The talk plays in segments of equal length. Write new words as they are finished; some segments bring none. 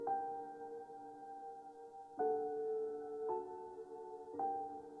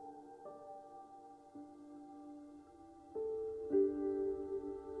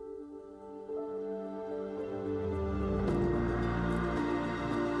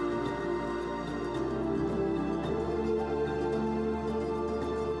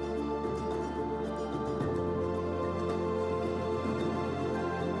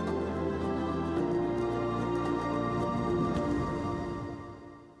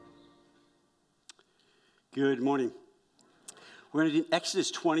Good morning. We're going to do Exodus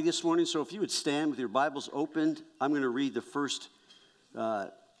 20 this morning, so if you would stand with your Bibles opened, I'm going to read the first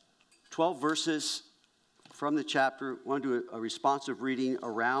 12 verses from the chapter. I want to do a responsive reading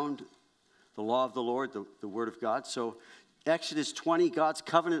around the law of the Lord, the Word of God. So Exodus 20, God's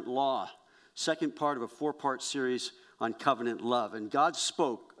covenant law, second part of a four-part series on covenant love. And God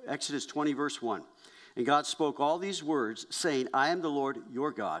spoke, Exodus 20, verse 1, and God spoke all these words, saying, I am the Lord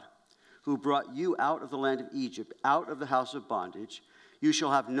your God, who brought you out of the land of Egypt, out of the house of bondage. You shall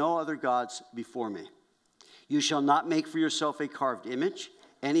have no other gods before me. You shall not make for yourself a carved image,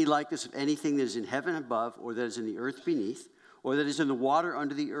 any likeness of anything that is in heaven above, or that is in the earth beneath, or that is in the water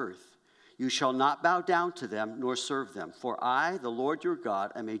under the earth. You shall not bow down to them, nor serve them. For I, the Lord your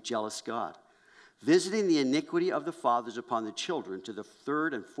God, am a jealous God, visiting the iniquity of the fathers upon the children to the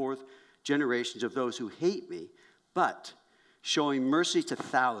third and fourth generations of those who hate me, but showing mercy to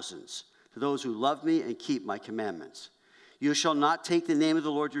thousands, to those who love me and keep my commandments. You shall not take the name of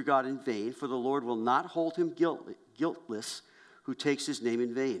the Lord your God in vain, for the Lord will not hold him guiltless who takes his name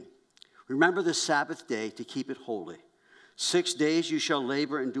in vain. Remember the Sabbath day to keep it holy. 6 days you shall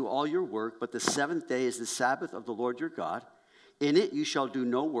labor and do all your work, but the seventh day is the Sabbath of the Lord your God. In it you shall do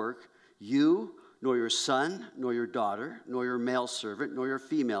no work, you, nor your son, nor your daughter, nor your male servant, nor your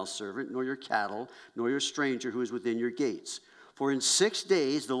female servant, nor your cattle, nor your stranger who is within your gates. For in 6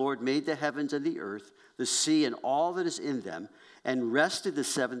 days the Lord made the heavens and the earth, the sea and all that is in them, and rested the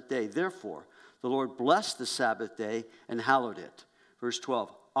seventh day. Therefore, the Lord blessed the Sabbath day and hallowed it. Verse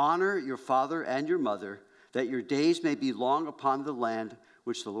 12, honor your father and your mother, that your days may be long upon the land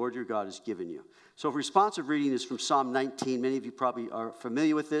which the Lord your God has given you. So responsive reading is from Psalm 19. Many of you probably are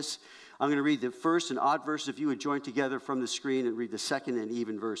familiar with this. I'm going to read the first and odd verses. If you would join together from the screen and read the second and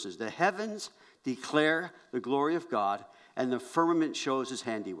even verses. The heavens declare the glory of God, and the firmament shows his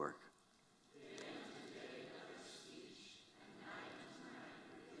handiwork.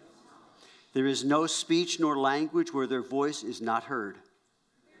 There is no speech nor language where their voice is not heard.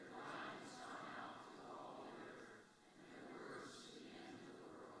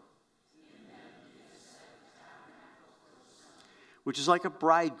 Which is like a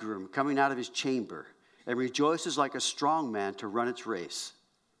bridegroom coming out of his chamber, and rejoices like a strong man to run its race.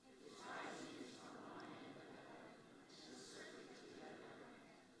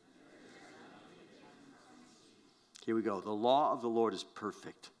 Here we go. The law of the Lord is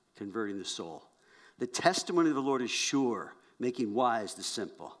perfect, converting the soul. The testimony of the Lord is sure, making wise the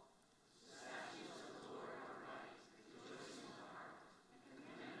simple.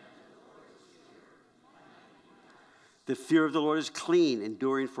 The fear of the Lord is clean,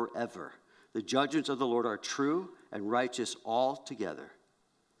 enduring forever. The judgments of the Lord are true and righteous altogether.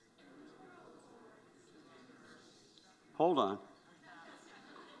 Hold on.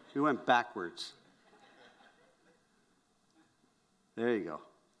 We went backwards. There you go.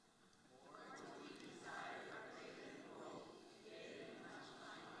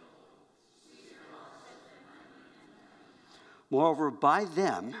 Moreover, by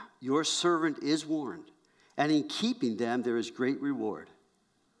them your servant is warned, and in keeping them there is great reward.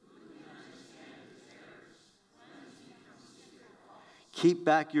 Keep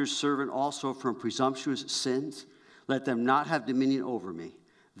back your servant also from presumptuous sins. Let them not have dominion over me.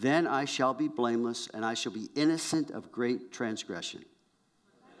 Then I shall be blameless, and I shall be innocent of great transgression.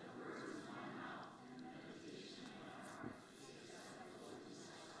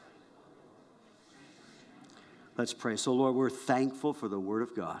 Let's pray. So, Lord, we're thankful for the Word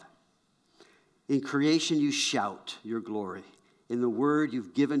of God. In creation, you shout your glory. In the Word,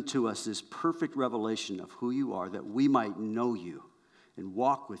 you've given to us this perfect revelation of who you are, that we might know you and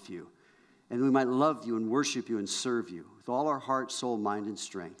walk with you, and we might love you and worship you and serve you with all our heart, soul, mind, and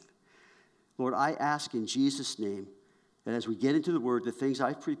strength. Lord, I ask in Jesus' name that as we get into the Word, the things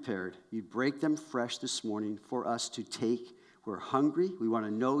I've prepared, you break them fresh this morning for us to take. We're hungry. We want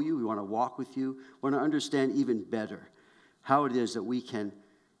to know you. We want to walk with you. We want to understand even better how it is that we can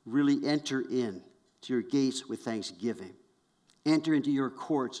really enter in to your gates with thanksgiving. Enter into your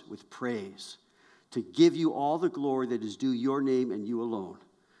courts with praise. To give you all the glory that is due your name and you alone.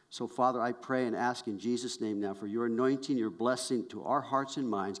 So, Father, I pray and ask in Jesus' name now for your anointing, your blessing to our hearts and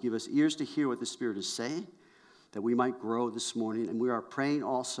minds. Give us ears to hear what the Spirit is saying, that we might grow this morning. And we are praying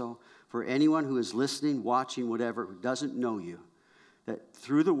also for anyone who is listening, watching, whatever, who doesn't know you, that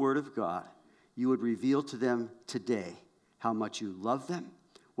through the Word of God, you would reveal to them today how much you love them,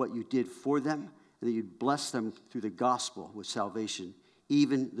 what you did for them, and that you'd bless them through the gospel with salvation,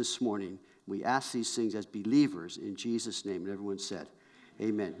 even this morning. We ask these things as believers in Jesus' name. And everyone said,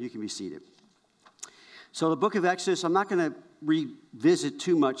 amen. You can be seated. So the book of Exodus, I'm not going to revisit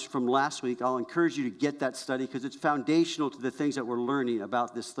too much from last week. I'll encourage you to get that study because it's foundational to the things that we're learning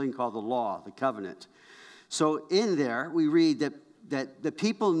about this thing called the law, the covenant. So in there, we read that the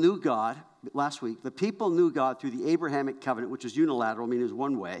people knew God, last week, the people knew God through the Abrahamic covenant, which was unilateral, meaning it was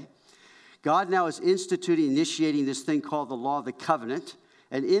one way. God now is initiating this thing called the law of the covenant.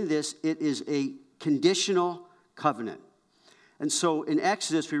 And in this, it is a conditional covenant. And so in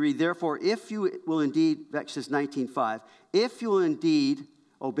Exodus, we read, therefore, if you will indeed, Exodus 19:5, if you will indeed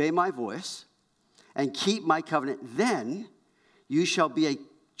obey my voice and keep my covenant, then you shall be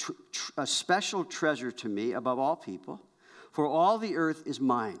a special treasure to me above all people, for all the earth is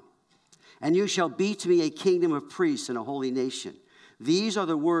mine. And you shall be to me a kingdom of priests and a holy nation. These are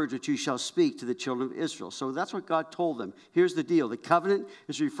the words which you shall speak to the children of Israel. So that's what God told them. Here's the deal. The covenant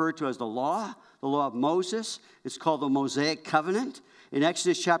is referred to as the law of Moses. It's called the Mosaic covenant. In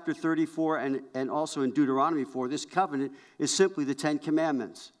Exodus chapter 34 and also in Deuteronomy 4, this covenant is simply the 10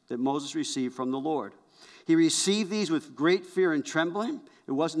 commandments that Moses received from the Lord. He received these with great fear and trembling.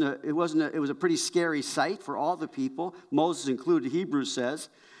 It was a pretty scary sight for all the people, Moses included. Hebrews says,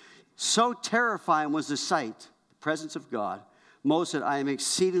 so terrifying was the sight, the presence of God. Moses said, I am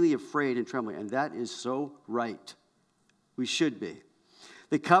exceedingly afraid and trembling. And that is so right. We should be.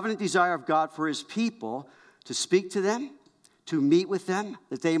 The covenant desire of God for his people to speak to them, to meet with them,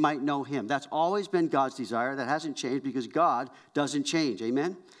 that they might know him. That's always been God's desire. That hasn't changed because God doesn't change.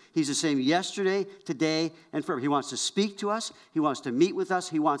 Amen? He's the same yesterday, today, and forever. He wants to speak to us. He wants to meet with us.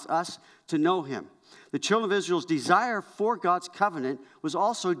 He wants us to know him. The children of Israel's desire for God's covenant was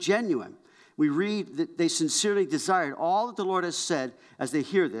also genuine. We read that they sincerely desired all that the Lord has said as they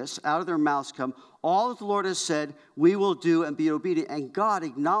hear this, out of their mouths come, all that the Lord has said, we will do and be obedient. And God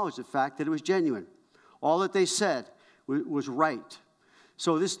acknowledged the fact that it was genuine. All that they said was right.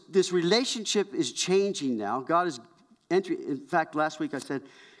 So this relationship is changing now. God is entering. In fact, last week I said,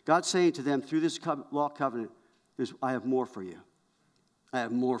 God's saying to them through this law covenant, I have more for you. I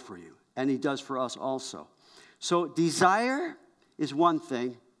have more for you. And he does for us also. So desire is one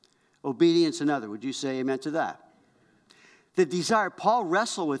thing. Obedience another. Would you say amen to that? The desire, Paul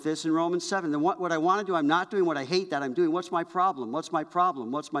wrestled with this in Romans 7. Then what I want to do, I'm not doing. What I hate, that I'm doing. What's my problem? What's my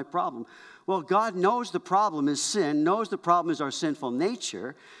problem? What's my problem? Well, God knows the problem is sin, knows the problem is our sinful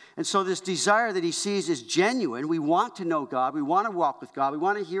nature. And so this desire that he sees is genuine. We want to know God. We want to walk with God. We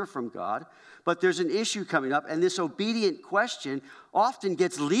want to hear from God. But there's an issue coming up. And this obedient question often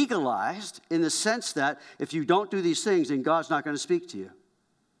gets legalized in the sense that if you don't do these things, then God's not going to speak to you.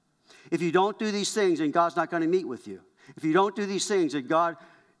 If you don't do these things, then God's not going to meet with you. If you don't do these things, then God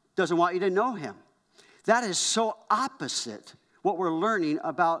doesn't want you to know him. That is so opposite what we're learning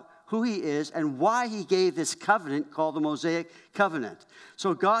about who he is and why he gave this covenant called the Mosaic covenant.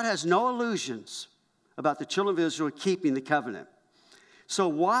 So God has no illusions about the children of Israel keeping the covenant. So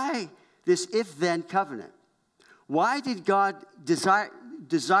why this if-then covenant? Why did God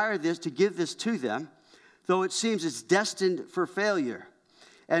desire this, to give this to them, though it seems it's destined for failure?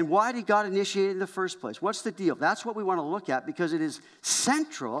 And why did God initiate it in the first place? What's the deal? That's what we want to look at because it is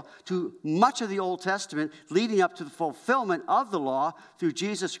central to much of the Old Testament leading up to the fulfillment of the law through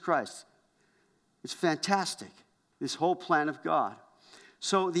Jesus Christ. It's fantastic, this whole plan of God.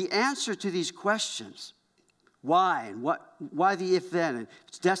 So the answer to these questions, why and why the if-then, and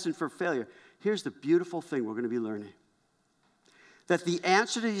it's destined for failure, here's the beautiful thing we're going to be learning. That the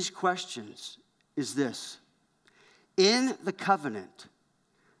answer to these questions is this. In the covenant,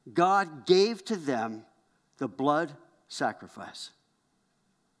 God gave to them the blood sacrifice.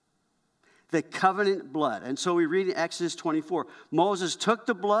 The covenant blood. And so we read in Exodus 24, Moses took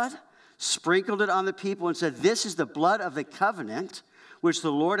the blood, sprinkled it on the people, and said, this is the blood of the covenant which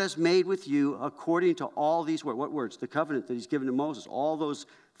the Lord has made with you according to all these words. What words? The covenant that he's given to Moses. All those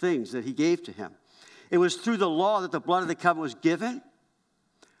things that he gave to him. It was through the law that the blood of the covenant was given,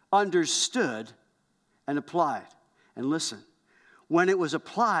 understood, and applied. And listen. When it was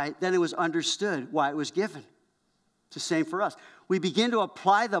applied, then it was understood why it was given. It's the same for us. We begin to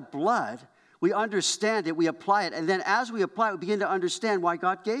apply the blood. We understand it. We apply it. And then as we apply it, we begin to understand why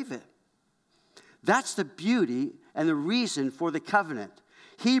God gave it. That's the beauty and the reason for the covenant.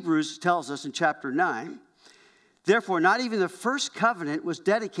 Hebrews tells us in chapter 9, therefore, not even the first covenant was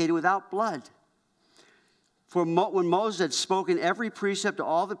dedicated without blood. For when Moses had spoken every precept to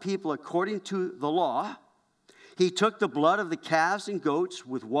all the people according to the law, he took the blood of the calves and goats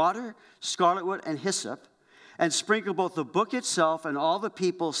with water, scarlet wood, and hyssop, and sprinkled both the book itself and all the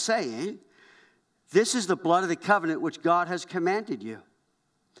people, saying, this is the blood of the covenant which God has commanded you.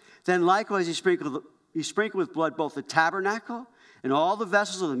 Then likewise he sprinkled with blood both the tabernacle In all the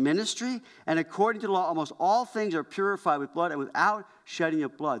vessels of the ministry, and according to the law, almost all things are purified with blood, and without shedding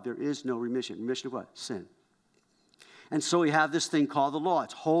of blood, there is no remission. Remission of what? Sin. And so we have this thing called the law.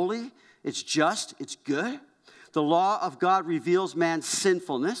 It's holy, it's just, it's good. The law of God reveals man's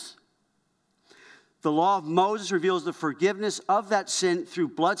sinfulness. The law of Moses reveals the forgiveness of that sin through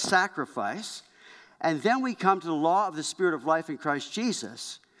blood sacrifice. And then we come to the law of the Spirit of life in Christ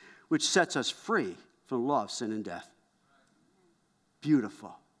Jesus, which sets us free from the law of sin and death.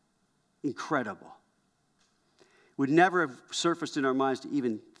 Beautiful. Incredible. Would never have surfaced in our minds to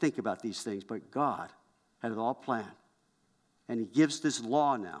even think about these things, but God had it all planned. And he gives this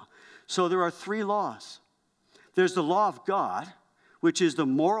law now. So there are 3 laws. There's the law of God, which is the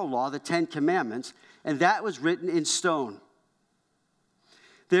moral law, the 10 Commandments, and that was written in stone.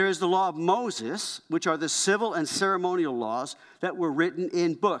 There is the law of Moses, which are the civil and ceremonial laws that were written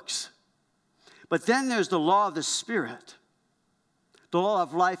in books. But then there's the law of the Spirit, the law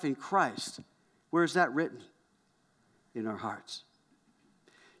of life in Christ. Where is that written? In our hearts.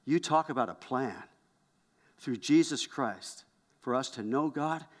 You talk about a plan through Jesus Christ for us to know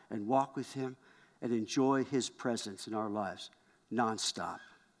God and walk with him and enjoy his presence in our lives nonstop.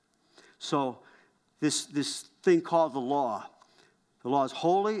 So this thing called the law is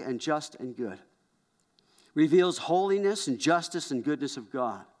holy and just and good. Reveals holiness and justice and goodness of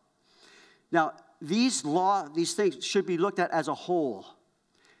God. Now, these things should be looked at as a whole.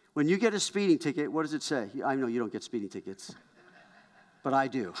 When you get a speeding ticket, what does it say? I know you don't get speeding tickets, but I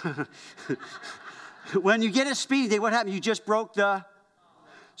do. When you get a speeding ticket, what happens? You just broke the...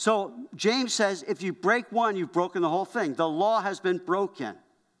 So James says if you break one, you've broken the whole thing. The law has been broken.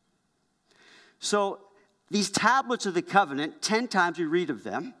 So these tablets of the covenant, 10 times we read of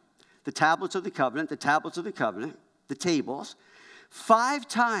them. The tablets of the covenant, the tablets of the covenant, the tables. 5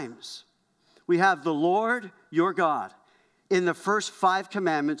 times we have the Lord your God in the first 5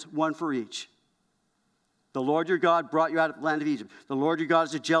 commandments, one for each. The Lord your God brought you out of the land of Egypt. The Lord your God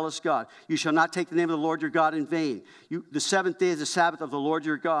is a jealous God. You shall not take the name of the Lord your God in vain. The 7th day is the Sabbath of the Lord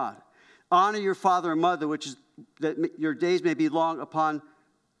your God. Honor your father and mother, which is that your days may be long upon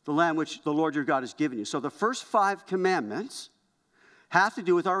the land which the Lord your God has given you. So the first 5 commandments have to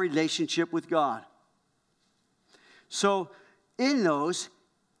do with our relationship with God. So in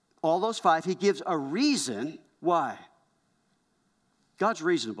all those 5, he gives a reason why. God's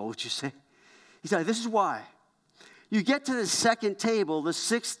reasonable, would you say? He said, this is why. You get to the second table, the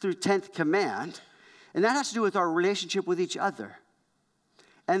 6th through 10th command, and that has to do with our relationship with each other.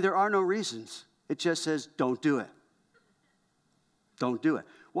 And there are no reasons. It just says, don't do it. Don't do it.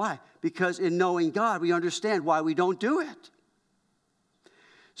 Why? Because in knowing God, we understand why we don't do it.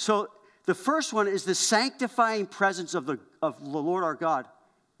 So the first one is the sanctifying presence of the Lord our God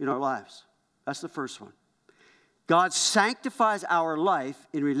in our lives. That's the first one. God sanctifies our life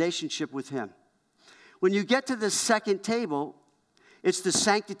in relationship with him. When you get to the second table, it's the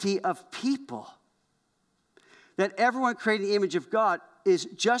sanctity of people. That everyone created in the image of God is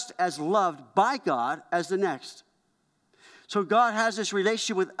just as loved by God as the next. So God has this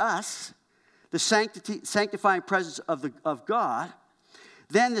relationship with us, the sanctifying presence of God.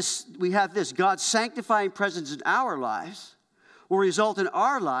 Then we have this, God's sanctifying presence in our lives will result in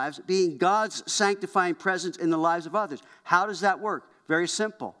our lives being God's sanctifying presence in the lives of others. How does that work? Very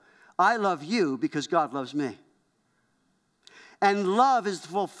simple. I love you because God loves me. And love is the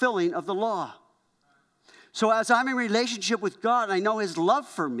fulfilling of the law. So as I'm in relationship with God and I know his love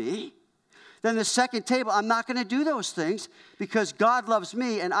for me, then the second table, I'm not going to do those things because God loves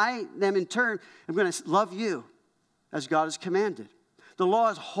me and I then in turn am going to love you as God has commanded. The law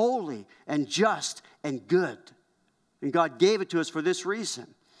is holy and just and good. And God gave it to us for this reason.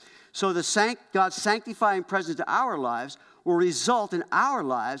 So God's sanctifying presence in our lives will result in our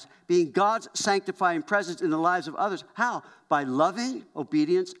lives being God's sanctifying presence in the lives of others. How? By loving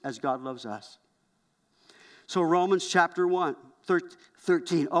obedience as God loves us. So Romans chapter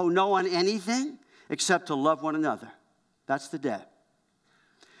 13. Owe no one anything except to love one another. That's the debt.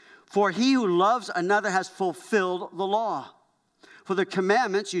 For he who loves another has fulfilled the law. For the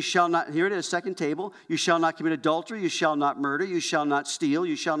commandments, you shall not, here it is, second table, you shall not commit adultery, you shall not murder, you shall not steal,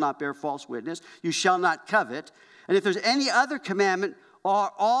 you shall not bear false witness, you shall not covet. And if there's any other commandment,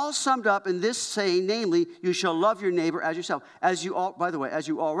 are all summed up in this saying, namely, you shall love your neighbor as yourself. As you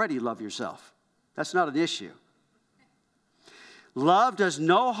already love yourself. That's not an issue. Love does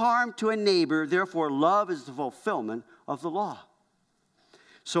no harm to a neighbor, therefore love is the fulfillment of the law.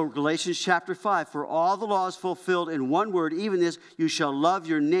 So Galatians chapter 5, for all the law is fulfilled in one word, even this, you shall love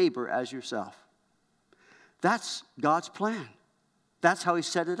your neighbor as yourself. That's God's plan. That's how he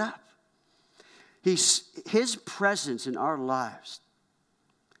set it up. His presence in our lives,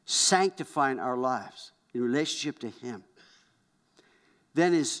 sanctifying our lives in relationship to him,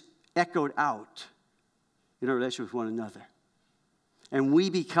 then is echoed out in our relationship with one another. And we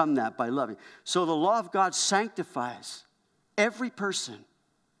become that by loving. So the law of God sanctifies every person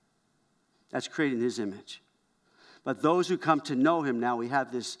that's created in his image. But those who come to know him, now we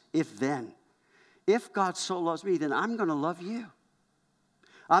have this if-then. If God so loves me, then I'm going to love you.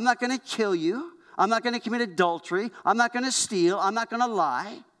 I'm not going to kill you. I'm not going to commit adultery. I'm not going to steal. I'm not going to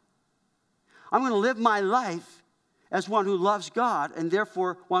lie. I'm going to live my life as one who loves God and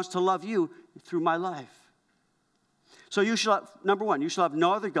therefore wants to love you through my life. So you shall have, number one, you shall have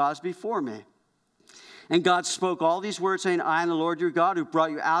no other gods before me. And God spoke all these words, saying, I am the Lord your God who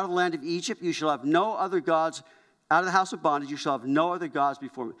brought you out of the land of Egypt. You shall have no other gods out of the house of bondage. You shall have no other gods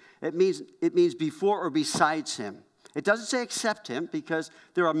before me. It means before or besides him. It doesn't say except him, because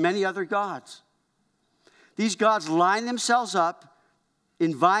there are many other gods. These gods line themselves up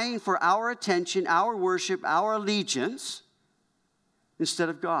in vying for our attention, our worship, our allegiance, instead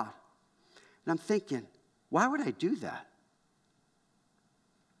of God. And I'm thinking, why would I do that?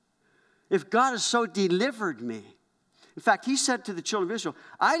 If God has so delivered me. In fact, he said to the children of Israel,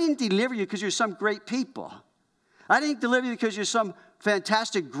 I didn't deliver you because you're some great people. I didn't deliver you because you're some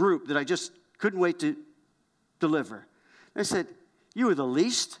fantastic group that I just couldn't wait to deliver. They said, you were the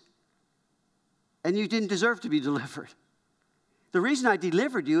least, and you didn't deserve to be delivered. The reason I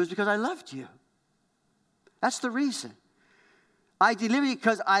delivered you is because I loved you. That's the reason. I delivered you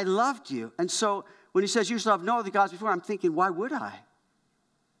because I loved you. And so when he says you shall have no other gods before, I'm thinking, why would I?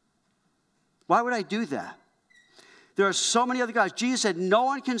 Why would I do that? There are so many other gods. Jesus said, no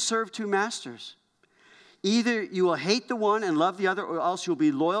one can serve two masters. Either you will hate the one and love the other, or else you'll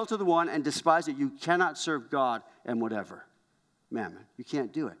be loyal to the one and despise it. You cannot serve God and whatever mammon. You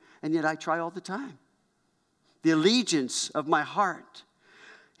can't do it. And yet I try all the time. The allegiance of my heart.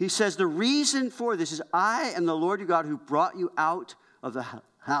 He says, the reason for this is I am the Lord your God who brought you out of the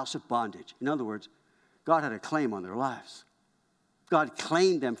house of bondage. In other words, God had a claim on their lives. God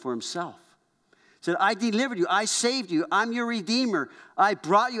claimed them for himself. He said, I delivered you. I saved you. I'm your redeemer. I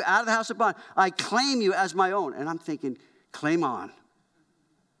brought you out of the house of bondage. I claim you as my own. And I'm thinking, claim on.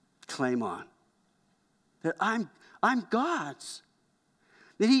 Claim on. That I'm God's.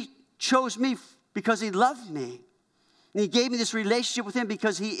 That he chose me because he loved me. And he gave me this relationship with him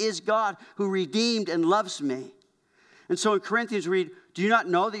because he is God who redeemed and loves me. And so in Corinthians we read, do you not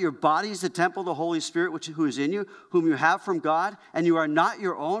know that your body is the temple of the Holy Spirit who is in you, whom you have from God, and you are not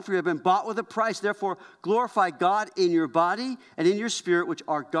your own, for you have been bought with a price. Therefore, glorify God in your body and in your spirit, which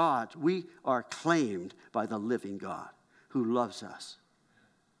are God's. We are claimed by the living God who loves us.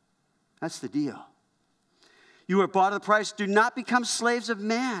 That's the deal. You are bought at a price. Do not become slaves of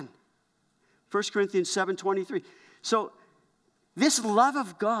man. 1 Corinthians 7:23. So this love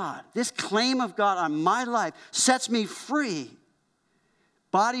of God, this claim of God on my life sets me free.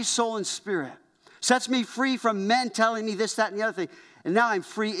 Body, soul, and spirit. Sets me free from men telling me this, that, and the other thing. And now I'm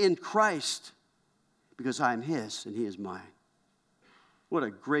free in Christ because I am his and he is mine. What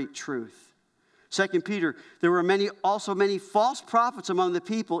a great truth. 2 Peter, there were also many false prophets among the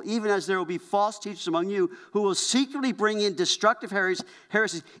people, even as there will be false teachers among you, who will secretly bring in destructive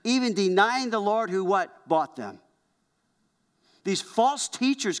heresies, even denying the Lord who what? Bought them. These false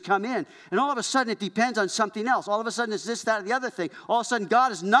teachers come in, and all of a sudden it depends on something else. All of a sudden it's this, that, or the other thing. All of a sudden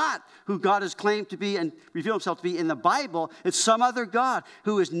God is not who God has claimed to be and revealed himself to be in the Bible. It's some other God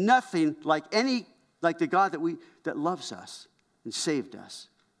who is nothing like the God that loves us and saved us.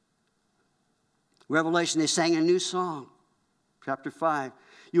 Revelation, they sang a new song. Chapter 5.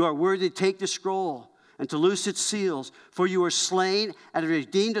 You are worthy to take the scroll and to loose its seals, for you were slain and have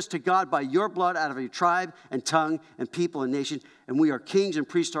redeemed us to God by your blood out of every tribe and tongue and people and nation, and we are kings and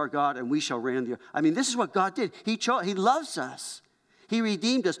priests to our God, and we shall reign on the earth. I mean, this is what God did. He loves us. He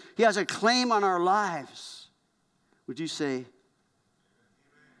redeemed us. He has a claim on our lives. Would you say,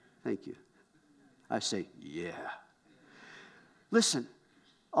 thank you? I say, yeah. Listen,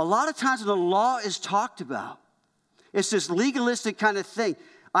 a lot of times when the law is talked about, it's this legalistic kind of thing.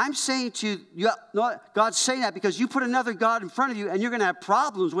 I'm saying to you, God's saying that because you put another God in front of you and you're going to have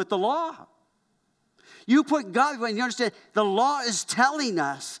problems with the law. You put God, when you understand, the law is telling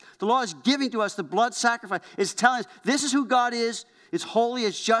us, the law is giving to us the blood sacrifice. It's telling us this is who God is. It's holy,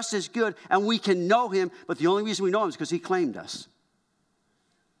 it's just, it's good, and we can know him, but the only reason we know him is because he claimed us.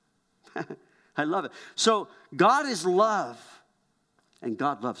 I love it. So God is love, and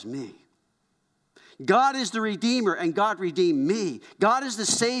God loves me. God is the Redeemer, and God redeemed me. God is the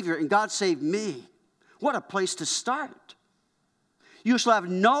Savior, and God saved me. What a place to start. You shall have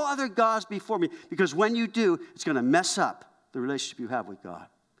no other gods before me, because when you do, it's going to mess up the relationship you have with God.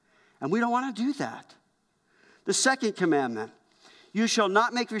 And we don't want to do that. The second commandment, you shall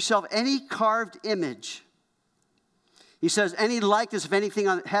not make for yourself any carved image. He says, any likeness of anything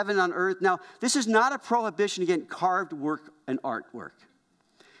on heaven, on earth. Now, this is not a prohibition against carved work and artwork.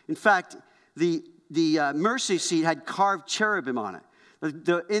 In fact, the mercy seat had carved cherubim on it.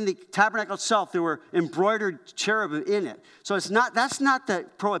 In the tabernacle itself, there were embroidered cherubim in it. So that's not the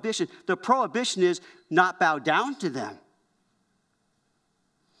prohibition. The prohibition is not bow down to them.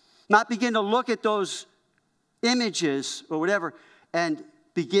 Not begin to look at those images or whatever and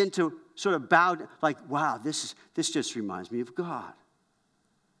begin to sort of bow down, like, wow, this just reminds me of God.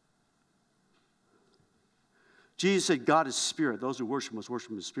 Jesus said, God is spirit. Those who worship must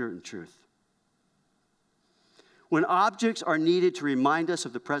worship in spirit and truth. When objects are needed to remind us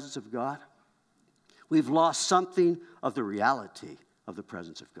of the presence of God, we've lost something of the reality of the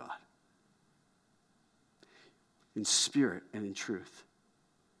presence of God. In spirit and in truth.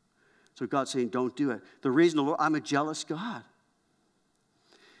 So God's saying, don't do it. The reason, the Lord, I'm a jealous God.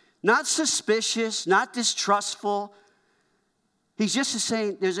 Not suspicious, not distrustful. He's just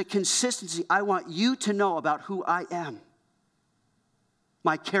saying there's a consistency. I want you to know about who I am.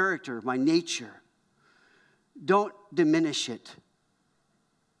 My character, my nature. Don't diminish it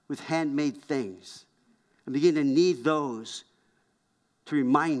with handmade things. And begin to need those to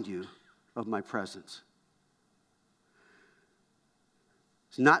remind you of my presence.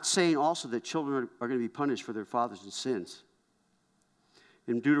 It's not saying also that children are going to be punished for their fathers' sins.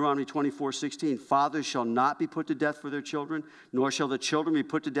 In Deuteronomy 24:16, fathers shall not be put to death for their children, nor shall the children be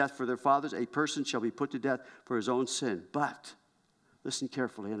put to death for their fathers. A person shall be put to death for his own sin. But, listen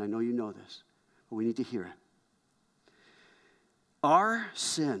carefully, and I know you know this, but we need to hear it. Our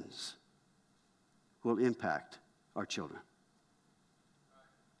sins will impact our children.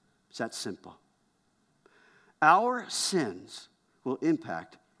 It's that simple. Our sins will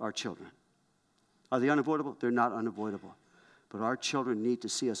impact our children. Are they unavoidable? They're not unavoidable. But our children need to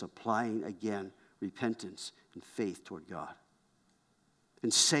see us applying again repentance and faith toward God.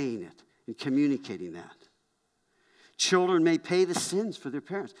 And saying it and communicating that. Children may pay the sins for their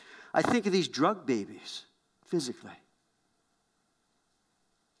parents. I think of these drug babies physically.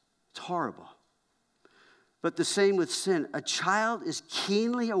 It's horrible. But the same with sin. A child is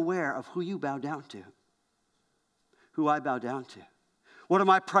keenly aware of who you bow down to. Who I bow down to. What are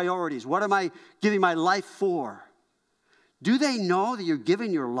my priorities? What am I giving my life for? Do they know that you're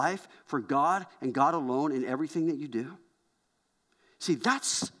giving your life for God and God alone in everything that you do? See,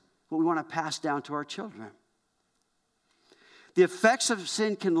 that's what we want to pass down to our children. The effects of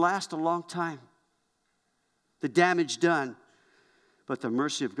sin can last a long time. The damage done. But the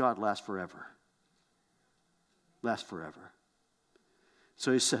mercy of God lasts forever. Lasts forever.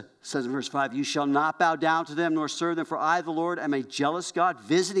 So he says in verse 5, you shall not bow down to them nor serve them, for I, the Lord, am a jealous God,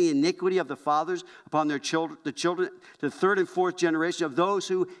 visiting iniquity of the fathers upon their children, to the third and fourth generation of those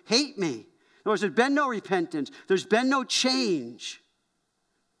who hate me. In other words, there's been no repentance. There's been no change.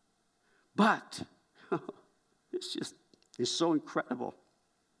 But, it's so incredible.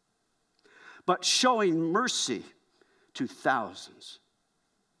 But showing mercy to thousands,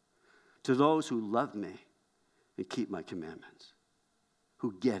 to those who love me and keep my commandments,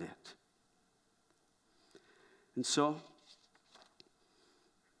 who get it. And so,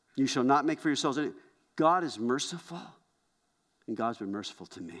 you shall not make for yourselves any. God is merciful, and God's been merciful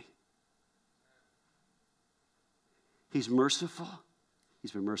to me. He's merciful.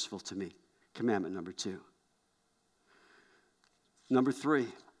 He's been merciful to me. Commandment number 2. Number 3,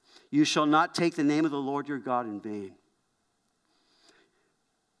 you shall not take the name of the Lord your God in vain.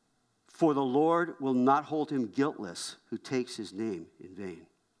 For the Lord will not hold him guiltless who takes his name in vain.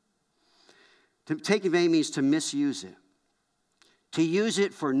 To take in vain means to misuse it. To use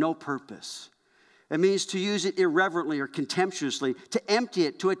it for no purpose. It means to use it irreverently or contemptuously, to empty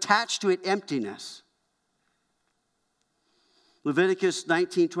it, to attach to it emptiness. Leviticus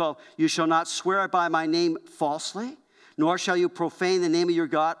 19:12, you shall not swear by my name falsely, nor shall you profane the name of your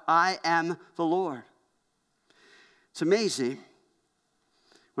God. I am the Lord. It's amazing.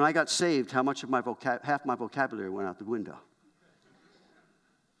 When I got saved, how much of my half my vocabulary went out the window.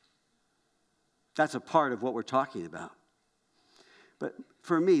 That's a part of what we're talking about. But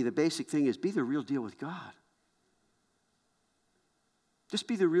for me, the basic thing is be the real deal with God. Just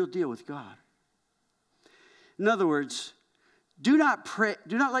be the real deal with God. In other words, do not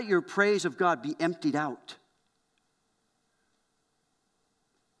let your praise of God be emptied out.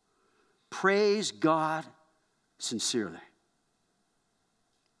 Praise God sincerely.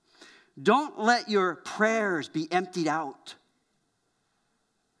 Don't let your prayers be emptied out.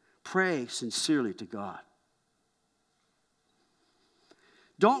 Pray sincerely to God.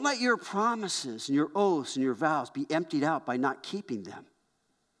 Don't let your promises and your oaths and your vows be emptied out by not keeping them.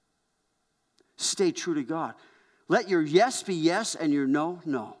 Stay true to God. Let your yes be yes and your no,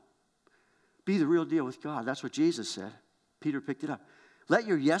 no. Be the real deal with God. That's what Jesus said. Peter picked it up. Let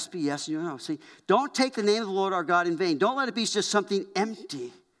your yes be yes and your no. See, don't take the name of the Lord our God in vain. Don't let it be just something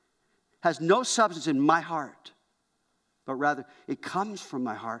empty. Has no substance in my heart. But rather, it comes from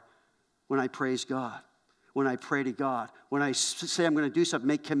my heart when I praise God, when I pray to God, when I say I'm going to do something,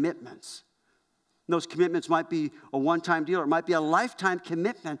 make commitments. And those commitments might be a one-time deal or it might be a lifetime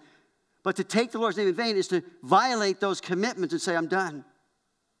commitment. But to take the Lord's name in vain is to violate those commitments and say, I'm done.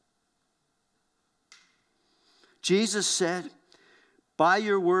 Jesus said, by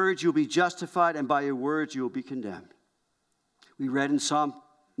your words you'll be justified, and by your words you will be condemned. We read in Psalm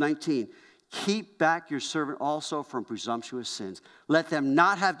 19, keep back your servant also from presumptuous sins. Let them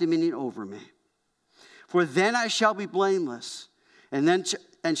not have dominion over me. For then I shall be blameless, and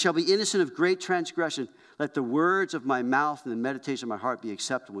shall be innocent of great transgression. Let the words of my mouth and the meditation of my heart be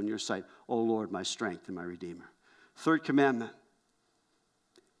acceptable in your sight, O Lord, my strength and my Redeemer. Third commandment,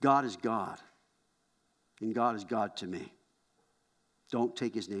 God is God, and God is God to me. Don't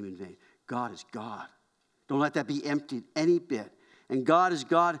take his name in vain. God is God. Don't let that be emptied any bit. And God is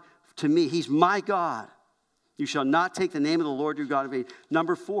God to me. He's my God. You shall not take the name of the Lord your God in vain.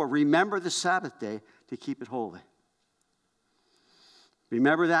 Number 4, remember the Sabbath day to keep it holy.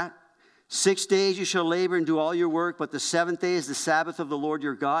 Remember that? 6 days you shall labor and do all your work, but the 7th day is the Sabbath of the Lord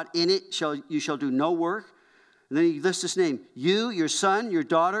your God. In it you shall do no work. And then he lists this name. You, your son, your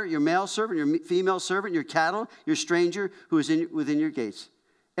daughter, your male servant, your female servant, your cattle, your stranger who is within your gates.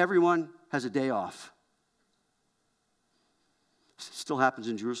 Everyone has a day off. Still happens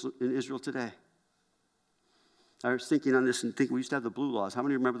in Israel today. I was thinking on this and thinking we used to have the blue laws. How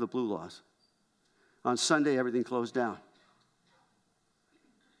many remember the blue laws? On Sunday, everything closed down.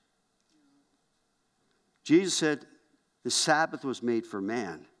 Jesus said the Sabbath was made for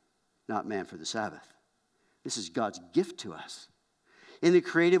man, not man for the Sabbath. This is God's gift to us. In the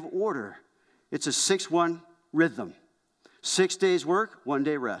creative order, it's a 6-1 rhythm. 6 days work, 1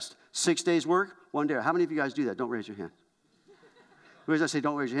 day rest. 6 days work, 1 day. How many of you guys do that? Don't raise your hand. The reason I say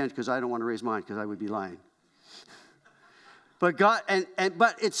don't raise your hand because I don't want to raise mine because I would be lying. But God,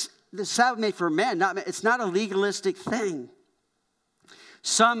 but it's the Sabbath made for man, not man. It's not a legalistic thing.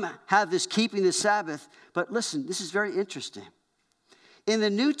 Some have this keeping the Sabbath, but listen, this is very interesting. In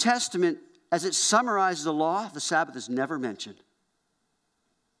the New Testament, as it summarizes the law, the Sabbath is never mentioned.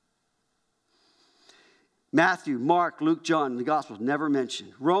 Matthew, Mark, Luke, John, the Gospels never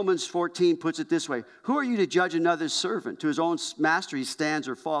mentioned. Romans 14 puts it this way. Who are you to judge another's servant? To his own master he stands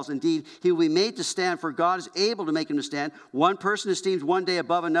or falls. Indeed, he will be made to stand, for God is able to make him to stand. One person esteems one day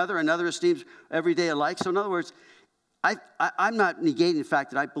above another, another esteems every day alike. So in other words, I'm not negating the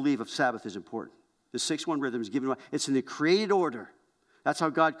fact that I believe a Sabbath is important. The 6-1 rhythm is given. It's in the created order. That's how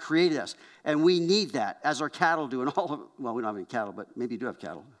God created us. And we need that, as our cattle do. And all of, well, we don't have any cattle, but maybe you do have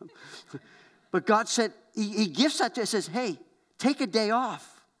cattle. But God said, he gives that to us, says, hey, take a day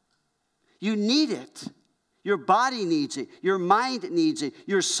off. You need it. Your body needs it. Your mind needs it.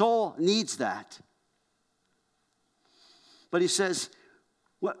 Your soul needs that. But he says,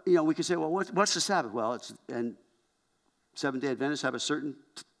 we could say, well, what's the Sabbath? Well, and Seventh-day Adventists have a certain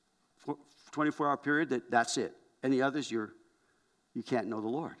 24-hour period that's it. Any others, you can't know the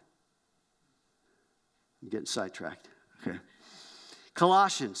Lord. I'm getting sidetracked. Okay.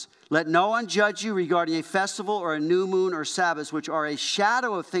 Colossians, let no one judge you regarding a festival or a new moon or Sabbaths, which are a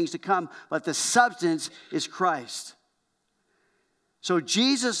shadow of things to come, but the substance is Christ. So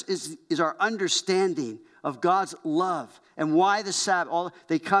Jesus is our understanding of God's love and why the Sabbath,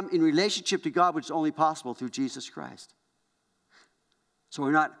 they come in relationship to God, which is only possible through Jesus Christ. So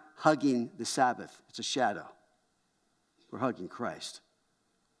we're not hugging the Sabbath. It's a shadow. We're hugging Christ.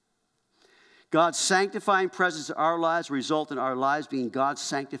 God's sanctifying presence in our lives result in our lives being God's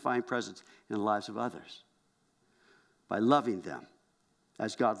sanctifying presence in the lives of others by loving them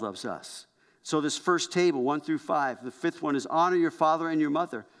as God loves us. So this first table, 1 through 5, the 5th one is honor your father and your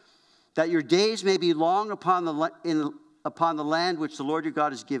mother, that your days may be long upon the land which the Lord your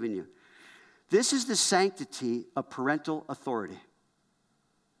God has given you. This is the sanctity of parental authority.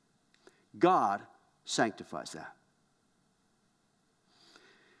 God sanctifies that.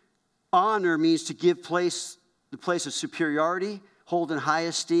 Honor means to give the place of superiority, hold in high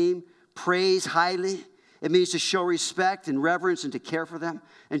esteem, praise highly. It means to show respect and reverence and to care for them.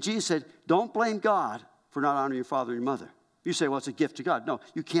 And Jesus said, don't blame God for not honoring your father and your mother. You say, well, it's a gift to God. No,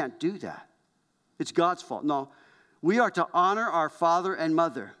 you can't do that. It's God's fault. No, we are to honor our father and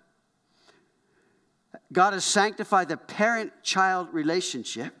mother. God has sanctified the parent-child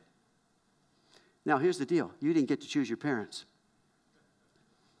relationship. Now, here's the deal. You didn't get to choose your parents.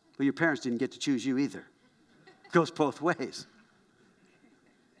 Well, your parents didn't get to choose you either. It goes both ways.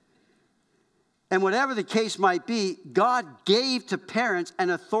 And whatever the case might be, God gave to parents an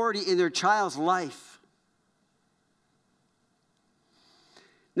authority in their child's life.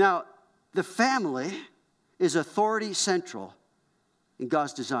 Now, the family is authority central in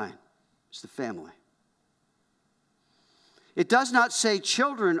God's design. It's the family. It does not say,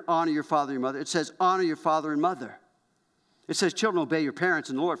 children, honor your father and your mother. It says, honor your father and mother. It says, children, obey your parents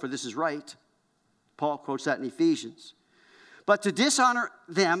in the Lord, for this is right. Paul quotes that in Ephesians. But to dishonor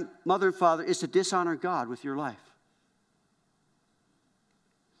them, mother and father, is to dishonor God with your life.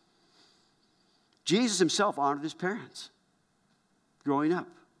 Jesus himself honored his parents growing up.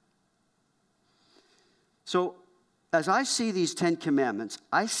 So, as I see these 10 commandments,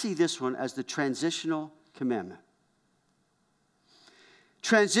 I see this one as the transitional commandment.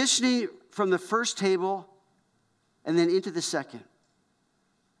 Transitioning from the first table and then into the second,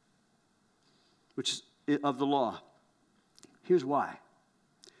 which is of the law. Here's why.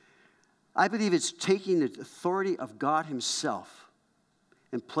 I believe it's taking the authority of God himself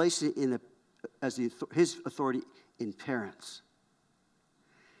and placing it his authority in parents.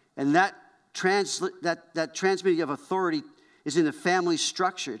 And that transmitting of authority is in the family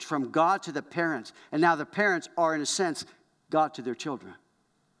structure. It's from God to the parents. And now the parents are, in a sense, God to their children.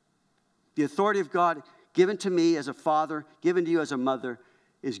 The authority of God given to me as a father, given to you as a mother,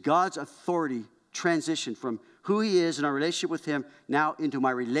 is God's authority transitioned from who he is and our relationship with him now into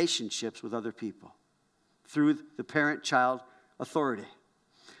my relationships with other people through the parent-child authority.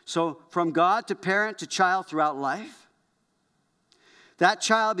 So from God to parent to child throughout life, that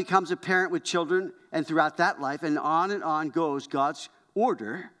child becomes a parent with children, and throughout that life, and on goes God's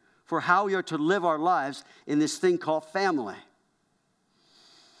order for how we are to live our lives in this thing called family.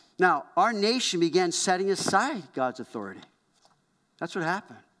 Now, our nation began setting aside God's authority. That's what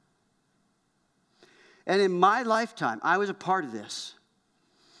happened. And in my lifetime, I was a part of this.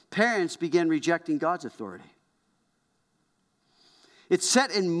 Parents began rejecting God's authority. It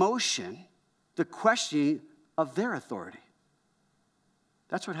set in motion the questioning of their authority.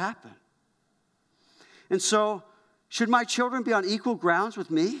 That's what happened. And so, should my children be on equal grounds with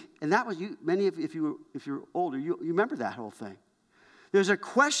me? And that was you. Many of you, if you're older, you remember that whole thing. There's a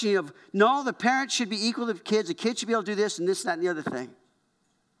questioning of, no, the parents should be equal to the kids. The kids should be able to do this and this, that, and the other thing.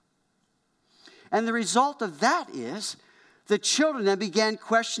 And the result of that is the children then began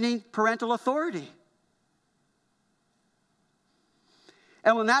questioning parental authority.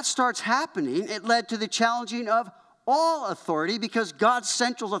 And when that starts happening, it led to the challenging of all authority, because God's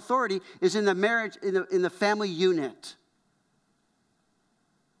central authority is in the marriage, in the family unit.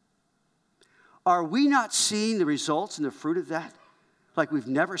 Are we not seeing the results and the fruit of that like we've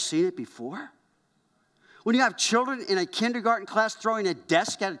never seen it before? When you have children in a kindergarten class throwing a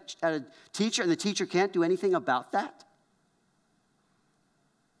desk at a teacher and the teacher can't do anything about that?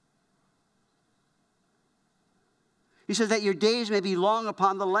 He says that your days may be long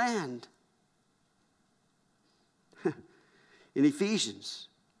upon the land. In Ephesians,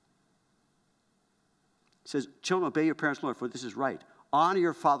 it says, children, obey your parents, Lord, for this is right. Honor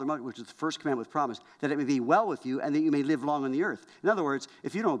your father and mother, which is the first commandment with promise, that it may be well with you and that you may live long on the earth. In other words,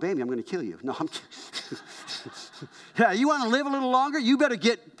 if you don't obey me, I'm going to kill you. No, I'm kidding. Yeah, you want to live a little longer? You better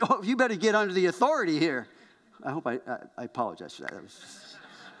get under the authority here. I hope I apologize for that.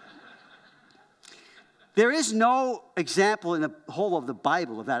 There is no example in the whole of the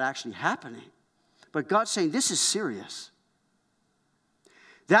Bible of that actually happening. But God's saying this is serious.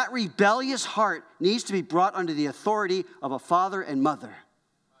 That rebellious heart needs to be brought under the authority of a father and mother.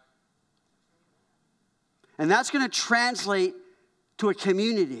 And that's going to translate to a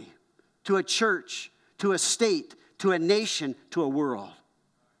community, to a church, to a state, to a nation, to a world.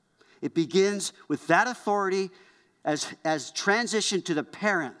 It begins with that authority as transition to the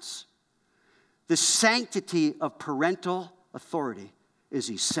parents. The sanctity of parental authority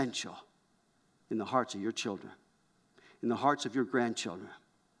is essential in the hearts of your children, in the hearts of your grandchildren.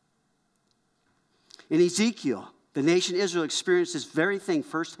 In Ezekiel, the nation Israel experienced this very thing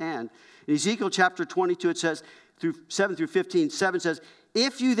firsthand. In Ezekiel chapter 22, it says, 7 through 15, 7 says,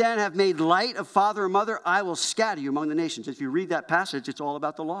 if you then have made light of father or mother, I will scatter you among the nations. If you read that passage, it's all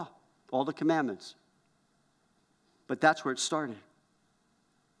about the law, all the commandments. But that's where it started.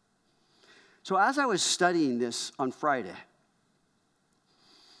 So as I was studying this on Friday,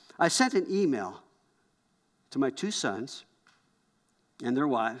 I sent an email to my 2 sons and their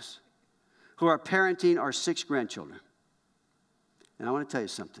wives who are parenting our 6 grandchildren. And I want to tell you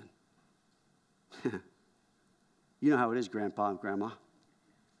something. You know how it is, Grandpa and Grandma.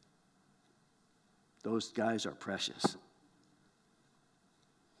 Those guys are precious.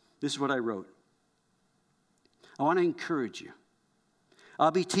 This is what I wrote. I want to encourage you.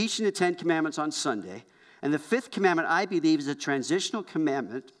 I'll be teaching the 10 Commandments on Sunday, and the 5th commandment, I believe, is a transitional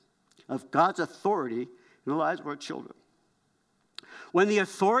commandment of God's authority in the lives of our children. When the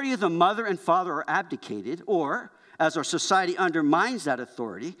authority of the mother and father are abdicated, or as our society undermines that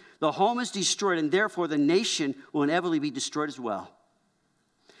authority, the home is destroyed, and therefore the nation will inevitably be destroyed as well.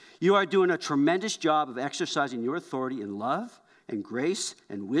 You are doing a tremendous job of exercising your authority in love and grace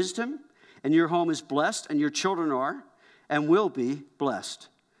and wisdom, and your home is blessed, and your children are and will be blessed.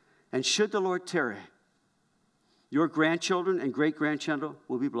 And should the Lord tarry, your grandchildren and great-grandchildren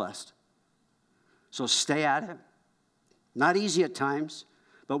will be blessed. So stay at it. Not easy at times,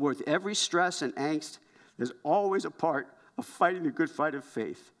 but with every stress and angst, there's always a part of fighting the good fight of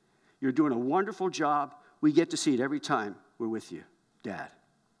faith. You're doing a wonderful job. We get to see it every time we're with you, Dad.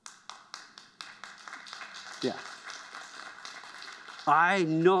 Yeah. I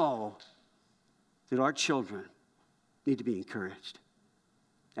know that our children need to be encouraged,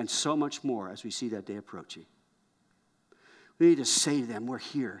 and so much more as we see that day approaching. We need to say to them, we're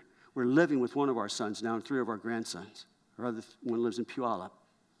here. We're living with one of our sons now and 3 of our grandsons. Our other one lives in Puyallup.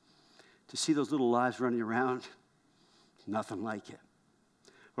 To see those little lives running around, nothing like it.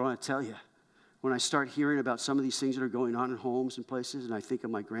 But I want to tell you, when I start hearing about some of these things that are going on in homes and places, and I think of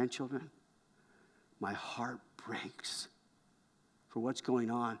my grandchildren, my heart breaks for what's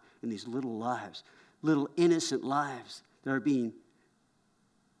going on in these little lives, little innocent lives that are being,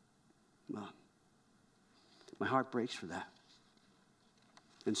 well, my heart breaks for that.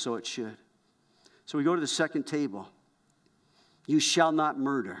 And so it should. So we go to the second table. You shall not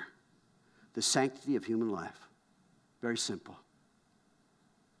murder. The sanctity of human life. Very simple.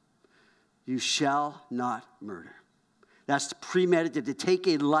 You shall not murder. That's premeditated, to take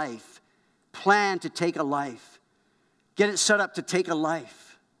a life. Plan to take a life. Get it set up to take a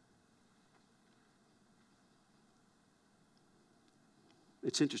life.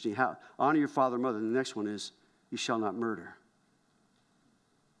 It's interesting how honor your father and mother. And the next one is you shall not murder.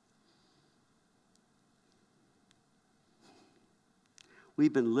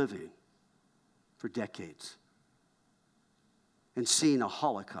 We've been living for decades and seeing a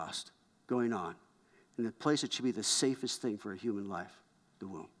Holocaust going on in the place that should be the safest thing for a human life, the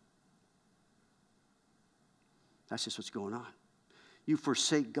womb. That's just what's going on. You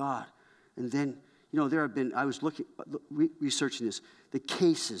forsake God. And then, there have been, I was researching this, the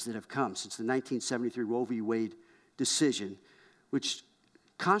cases that have come since the 1973 Roe v. Wade decision, which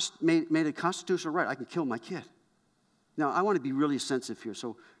made a constitutional right. I can kill my kid. Now, I want to be really sensitive here,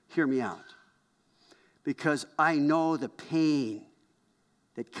 so hear me out. Because I know the pain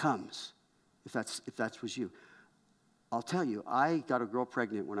that comes if that was you. I'll tell you, I got a girl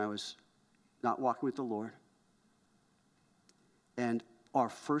pregnant when I was not walking with the Lord. And our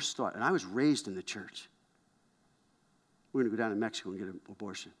first thought, and I was raised in the church. We're going to go down to Mexico and get an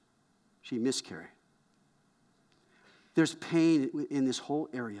abortion. She miscarried. There's pain in this whole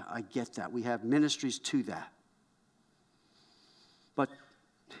area. I get that. We have ministries to that. But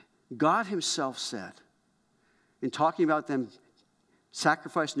God himself said, in talking about them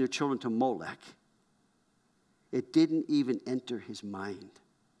sacrificing their children to Molech, it didn't even enter his mind.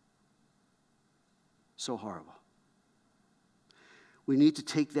 So horrible. We need to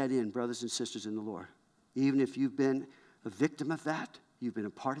take that in, brothers and sisters in the Lord. Even if you've been a victim of that, you've been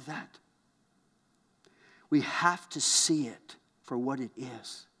a part of that. We have to see it for what it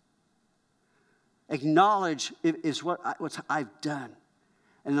is. Acknowledge is what I've done,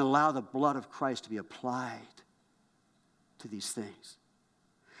 and allow the blood of Christ to be applied to these things.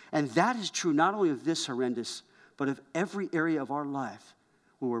 And that is true not only of this horrendous, but of every area of our life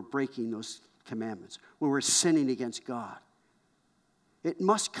where we're breaking those commandments, where we're sinning against God. It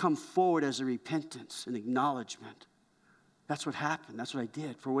must come forward as a repentance, an acknowledgement. That's what happened. That's what I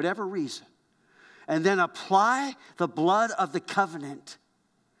did, for whatever reason. And then apply the blood of the covenant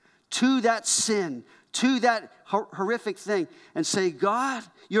to that sin, to that horrific thing, and say, God,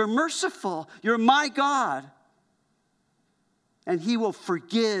 you're merciful. You're my God. And he will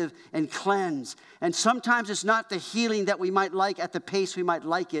forgive and cleanse. And sometimes it's not the healing that we might like at the pace we might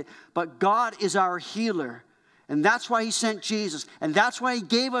like it, but God is our healer. And that's why he sent Jesus. And that's why he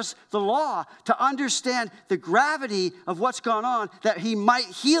gave us the law, to understand the gravity of what's gone on, that he might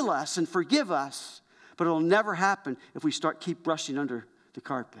heal us and forgive us. But it'll never happen if we keep brushing under the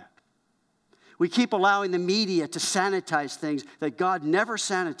carpet. We keep allowing the media to sanitize things that God never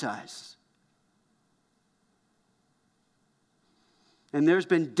sanitized. And there's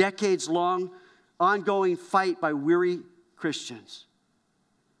been decades-long ongoing fight by weary Christians.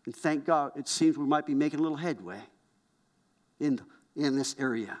 And thank God, it seems we might be making a little headway in this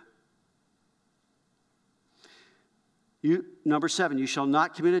area. Number 7, you shall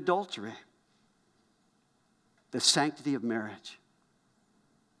not commit adultery. The sanctity of marriage.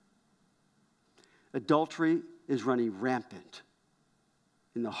 Adultery is running rampant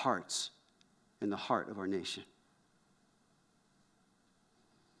in the heart of our nation.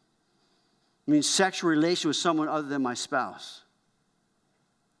 It means sexual relation with someone other than my spouse.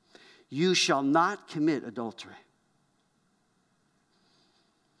 You shall not commit adultery.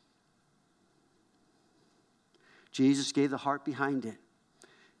 Jesus gave the heart behind it.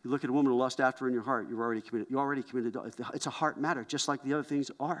 You look at a woman who lust after her in your heart, you already committed adultery. It's a heart matter, just like the other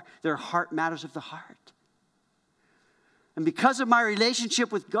things are. They're heart matters of the heart. And because of my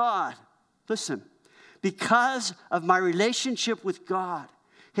relationship with God, listen, because of my relationship with God,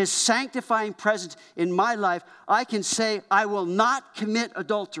 His sanctifying presence in my life, I can say, I will not commit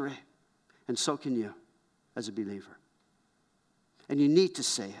adultery. And so can you, as a believer. And you need to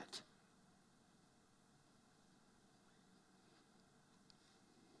say it.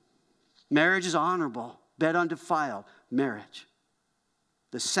 Marriage is honorable, bed undefiled. Marriage.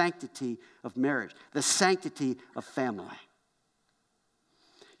 The sanctity of marriage. The sanctity of family.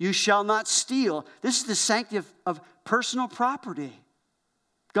 You shall not steal. This is the sanctity of personal property.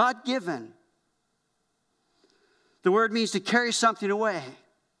 God-given. The word means to carry something away.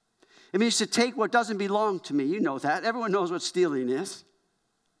 It means to take what doesn't belong to me. You know that. Everyone knows what stealing is.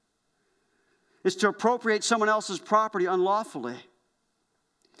 It's to appropriate someone else's property unlawfully.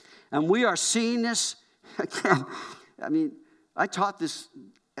 And we are seeing this again. I mean, I taught this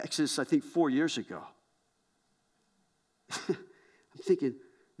Exodus, I think, 4 years ago. I'm thinking,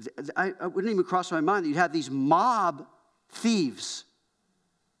 I wouldn't even cross my mind that you'd have these mob thieves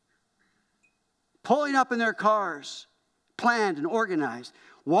pulling up in their cars, planned and organized,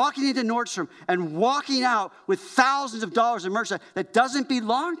 walking into Nordstrom and walking out with thousands of dollars of merchandise that doesn't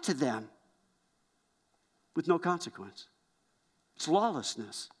belong to them with no consequence. It's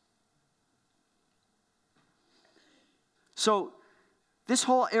lawlessness. So this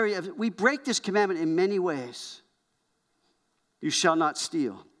whole area, we break this commandment in many ways. You shall not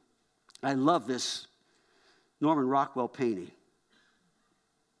steal. I love this Norman Rockwell painting.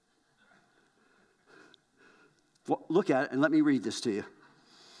 Well, look at it and let me read this to you.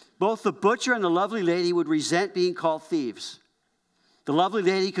 Both the butcher and the lovely lady would resent being called thieves. The lovely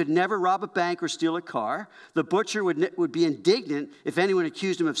lady could never rob a bank or steal a car. The butcher would be indignant if anyone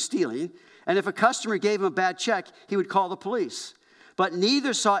accused him of stealing. And if a customer gave him a bad check, he would call the police. But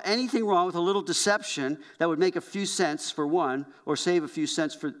neither saw anything wrong with a little deception that would make a few cents for one or save a few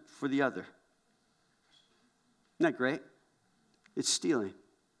cents for the other. Isn't that great? It's stealing.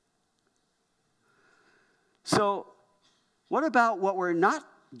 So, what about what we're not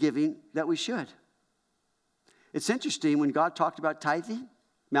giving that we should? It's interesting, when God talked about tithing,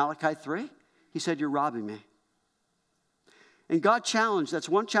 Malachi 3, He said, you're robbing me. And God challenged, that's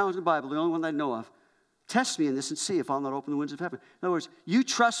one challenge in the Bible, the only one that I know of. Test me in this and see if I'll not open the windows of heaven. In other words, you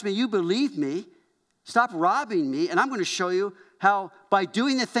trust me, you believe me, stop robbing me, and I'm going to show you how by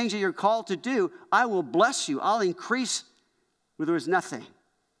doing the things that you're called to do, I will bless you. I'll increase where there is nothing.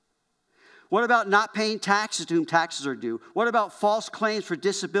 What about not paying taxes to whom taxes are due? What about false claims for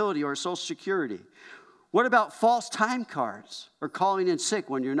disability or Social Security? What about false time cards or calling in sick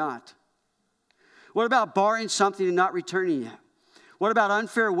when you're not? What about borrowing something and not returning it? What about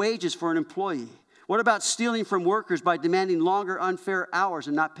unfair wages for an employee? What about stealing from workers by demanding longer unfair hours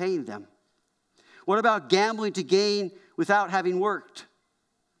and not paying them? What about gambling to gain without having worked?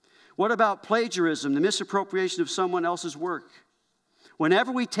 What about plagiarism, the misappropriation of someone else's work?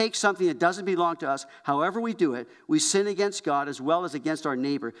 Whenever we take something that doesn't belong to us, however we do it, we sin against God as well as against our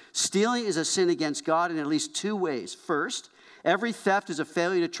neighbor. Stealing is a sin against God in at least two ways. First, every theft is a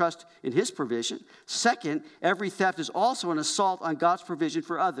failure to trust in His provision. Second, every theft is also an assault on God's provision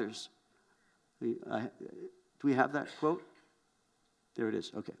for others. Do we have that quote? There it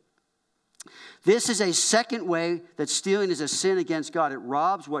is. Okay. This is a second way that stealing is a sin against God. It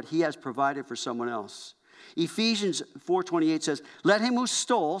robs what He has provided for someone else. Ephesians 4:28 says, let him who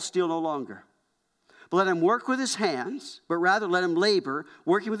stole steal no longer, but let him work with his hands, but rather let him labor,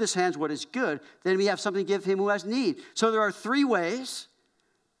 working with his hands what is good. Then we have something to give him who has need. So there are three ways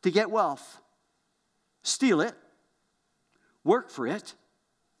to get wealth. Steal it, work for it,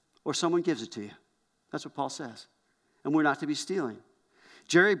 or someone gives it to you. That's what Paul says. And we're not to be stealing.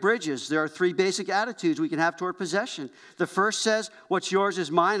 Jerry Bridges, there are three basic attitudes we can have toward possession. The first says, what's yours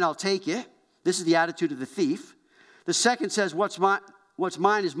is mine, I'll take it. This is the attitude of the thief. The second says, what's what's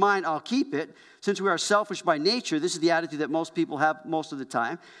mine is mine, I'll keep it. Since we are selfish by nature, this is the attitude that most people have most of the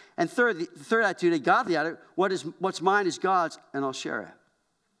time. And third, the third attitude, a godly attitude, what's mine is God's, and I'll share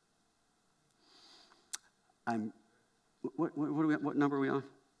it. What number are we on?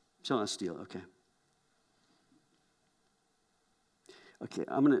 Still on steel, okay. Okay,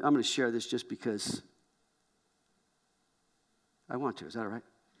 I'm gonna share this just because I want to. Is that all right?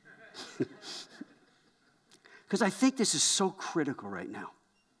 Because I think this is so critical right now.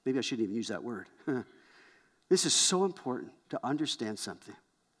 Maybe I shouldn't even use that word. This is so important to understand something.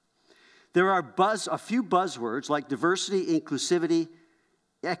 There are a few buzzwords like diversity, inclusivity,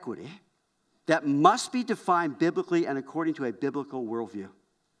 equity that must be defined biblically and according to a biblical worldview.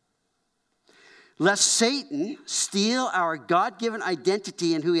 Lest Satan steal our God-given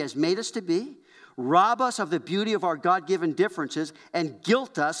identity and who he has made us to be, rob us of the beauty of our God-given differences, and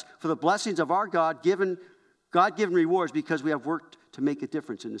guilt us for the blessings of our God-given rewards because we have worked to make a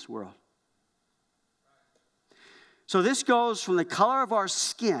difference in this world. So this goes from the color of our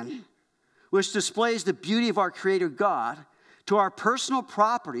skin, which displays the beauty of our Creator God, to our personal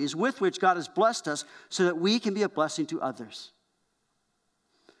properties with which God has blessed us so that we can be a blessing to others.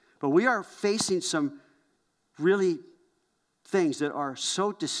 But we are facing some really things that are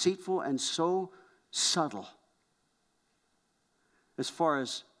so deceitful and so subtle as far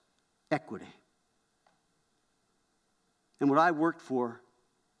as equity. And what I worked for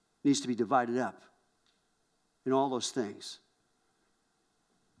needs to be divided up in all those things.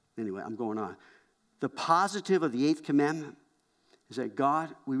 Anyway, I'm going on. The positive of the eighth commandment is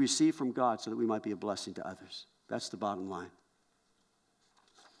that we receive from God so that we might be a blessing to others. That's the bottom line.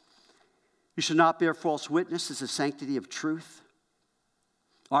 You should not bear false witness. It's the sanctity of truth.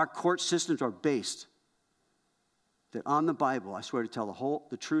 Our court systems are based that on the Bible, I swear to tell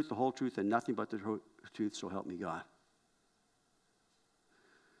the truth, the whole truth, and nothing but the truth, so help me God.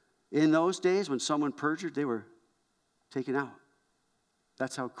 In those days, when someone perjured, they were taken out.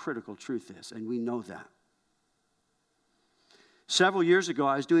 That's how critical truth is, and we know that. Several years ago,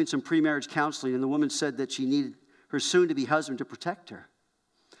 I was doing some pre-marriage counseling, and the woman said that she needed her soon-to-be husband to protect her.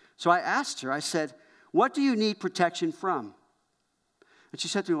 So I asked her, I said, what do you need protection from? And she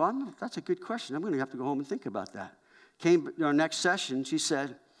said to me, well, that's a good question. I'm going to have to go home and think about that. Came to our next session, she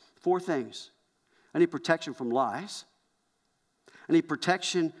said, 4 things. I need protection from lies. I need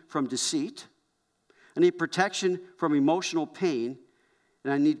protection from deceit. I need protection from emotional pain.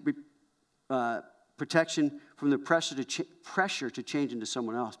 And I need protection from the pressure to change into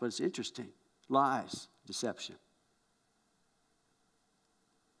someone else. But it's interesting. Lies, deception.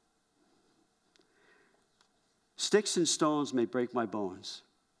 Sticks and stones may break my bones,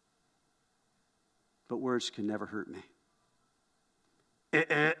 but words can never hurt me.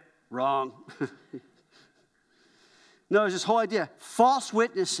 Wrong. No, there's this whole idea. False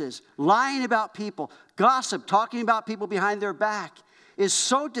witnesses, lying about people, gossip, talking about people behind their back is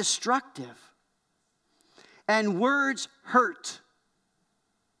so destructive. And words hurt.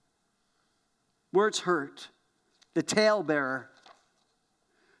 Words hurt. The talebearer.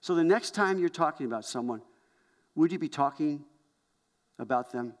 So the next time you're talking about someone, would you be talking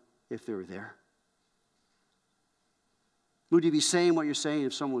about them if they were there? Would you be saying what you're saying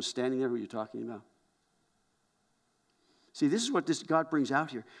if someone was standing there who you're talking about? See, this is what God brings out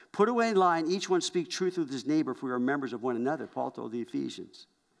here. Put away lying, each one speak truth with his neighbor, for we are members of one another, Paul told the Ephesians.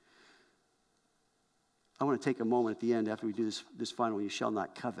 I want to take a moment at the end after we do this final, you shall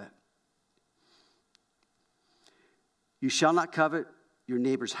not covet. You shall not covet your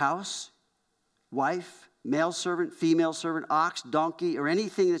neighbor's house, wife, male servant, female servant, ox, donkey, or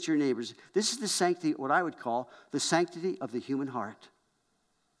anything that's your neighbor's. This is the sanctity, what I would call the sanctity of the human heart.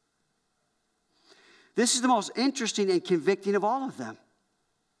 This is the most interesting and convicting of all of them.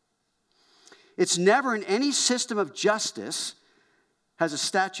 It's never in any system of justice has a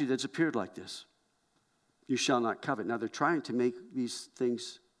statute that's appeared like this. You shall not covet. Now they're trying to make these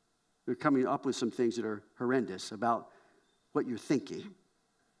things, they're coming up with some things that are horrendous about what you're thinking,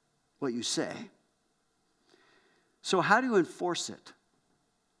 what you say. So how do you enforce it?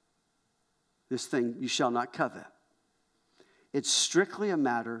 This thing, you shall not covet. It's strictly a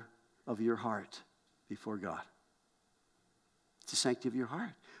matter of your heart before God. It's the sanctity of your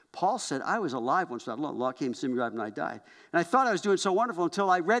heart. Paul said, I was alive once without law. Law came, sin arrived, and I died. And I thought I was doing so wonderful until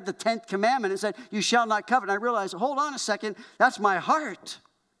I read the 10th commandment and said, you shall not covet. And I realized, hold on a second, that's my heart.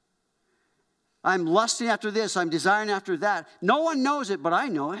 I'm lusting after this, I'm desiring after that. No one knows it, but I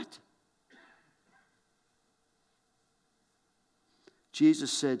know it.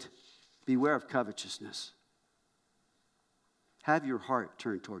 Jesus said, beware of covetousness. Have your heart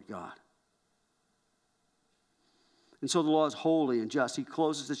turned toward God. And so the law is holy and just. He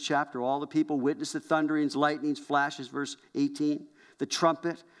closes this chapter. All the people witnessed the thunderings, lightnings, flashes, verse 18, the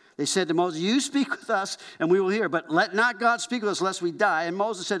trumpet. They said to Moses, you speak with us and we will hear, but let not God speak with us lest we die. And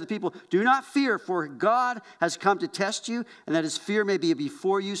Moses said to the people, do not fear, for God has come to test you, and that his fear may be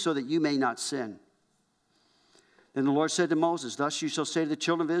before you so that you may not sin. Then the Lord said to Moses, thus you shall say to the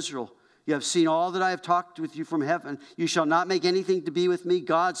children of Israel, you have seen all that I have talked with you from heaven. You shall not make anything to be with me,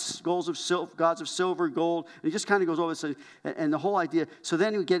 gods of silver, gold. And he just kind of goes over this, and the whole idea. So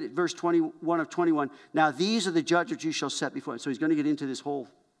then we get verse 21 of 21. Now these are the judges you shall set before. So he's going to get into this whole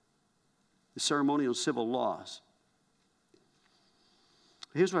the ceremonial civil laws.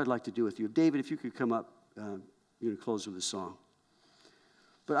 Here's what I'd like to do with you. David, if you could come up, you're going to close with a song.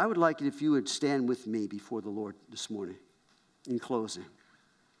 But I would like it if you would stand with me before the Lord this morning in closing.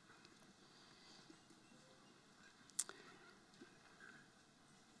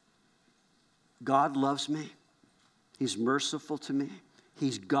 God loves me. He's merciful to me.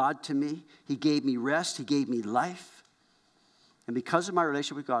 He's God to me. He gave me rest. He gave me life. And because of my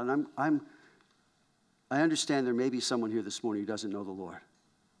relationship with God, and I understand there may be someone here this morning who doesn't know the Lord.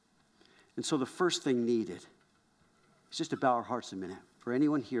 And so the first thing needed is just to bow our hearts a minute. For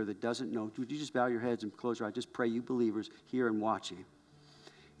anyone here that doesn't know, would you just bow your heads and close your eyes? Just pray, you believers here and watching.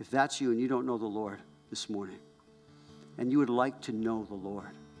 If that's you and you don't know the Lord this morning, and you would like to know the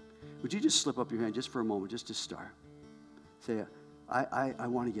Lord, would you just slip up your hand just for a moment, just to start? Say, I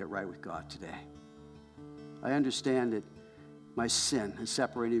want to get right with God today. I understand that my sin has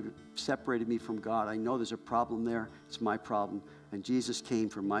separated me from God. I know there's a problem there. It's my problem. And Jesus came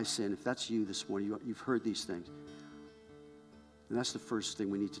for my sin. If that's you this morning, you've heard these things. And that's the first thing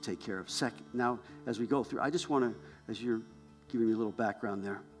we need to take care of. Second, now, as we go through, I just want to, as you're giving me a little background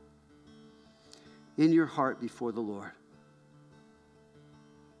there, in your heart before the Lord,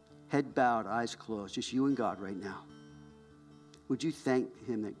 head bowed, eyes closed, just you and God right now. Would you thank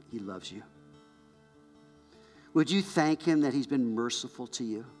him that he loves you? Would you thank him that he's been merciful to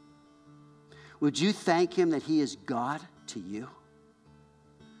you? Would you thank him that he is God to you?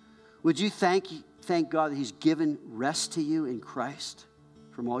 Would you thank God that he's given rest to you in Christ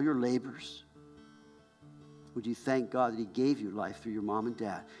from all your labors? Would you thank God that he gave you life through your mom and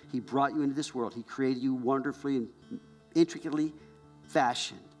dad? He brought you into this world. He created you wonderfully and intricately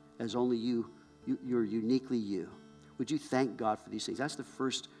fashioned as only you're uniquely you. Would you thank God for these things? That's the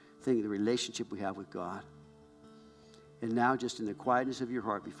first thing, the relationship we have with God. And now just in the quietness of your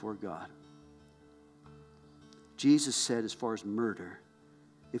heart before God, Jesus said as far as murder,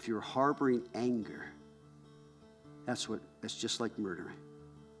 if you're harboring anger, that's just like murdering.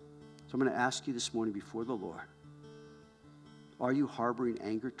 So I'm going to ask you this morning before the Lord, are you harboring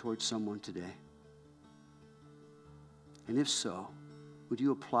anger towards someone today? And if so, would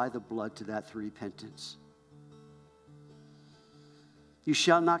you apply the blood to that through repentance? You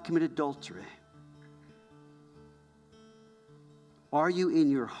shall not commit adultery. Are you in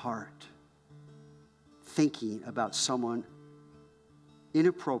your heart thinking about someone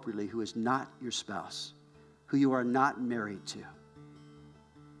inappropriately who is not your spouse, who you are not married to?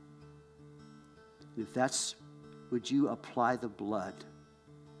 And if that's, would you apply the blood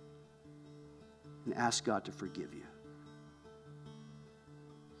and ask God to forgive you?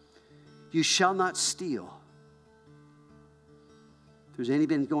 You shall not steal. If there's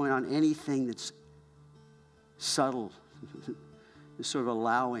been going on anything that's subtle, sort of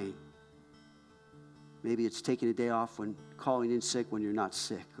allowing, maybe it's taking a day off when calling in sick when you're not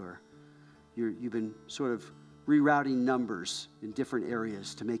sick, or you've been sort of rerouting numbers in different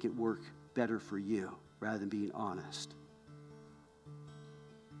areas to make it work better for you rather than being honest.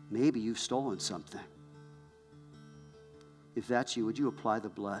 Maybe you've stolen something. If that's you, would you apply the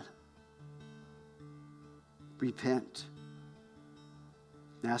blood? Repent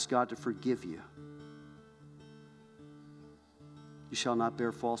and ask God to forgive you. You shall not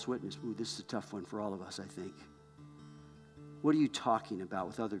bear false witness. Ooh, this is a tough one for all of us, I think. What are you talking about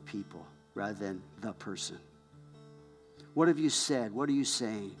with other people rather than the person? What have you said? What are you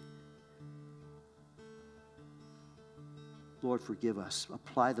saying? Lord, forgive us.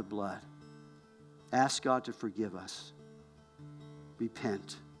 Apply the blood. Ask God to forgive us.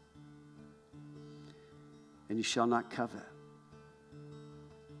 Repent. And you shall not covet.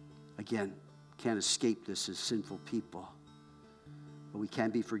 Again, can't escape this as sinful people. But we can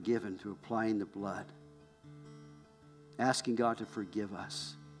be forgiven through applying the blood. Asking God to forgive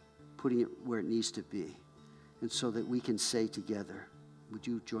us. Putting it where it needs to be. And so that we can say together, would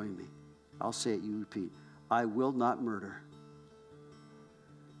you join me? I'll say it, you repeat. I will not murder.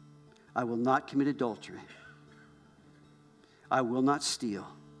 I will not commit adultery. I will not steal.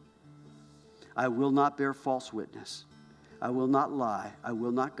 I will not bear false witness. I will not lie. I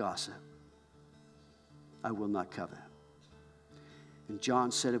will not gossip. I will not covet. And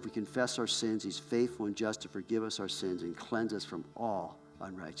John said if we confess our sins, he's faithful and just to forgive us our sins and cleanse us from all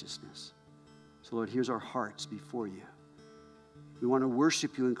unrighteousness. So, Lord, here's our hearts before you. We want to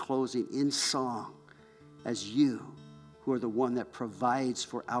worship you in closing in song as you, who are the one that provides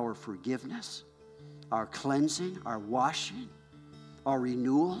for our forgiveness, our cleansing, our washing, our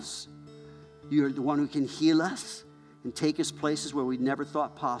renewals. You're the one who can heal us and take us places where we never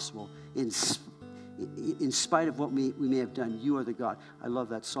thought possible. In spite of what we may have done, you are the God. I love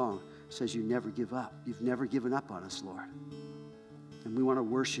that song. It says you never give up. You've never given up on us, Lord. And we want to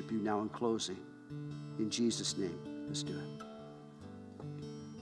worship you now in closing. In Jesus' name, let's do it.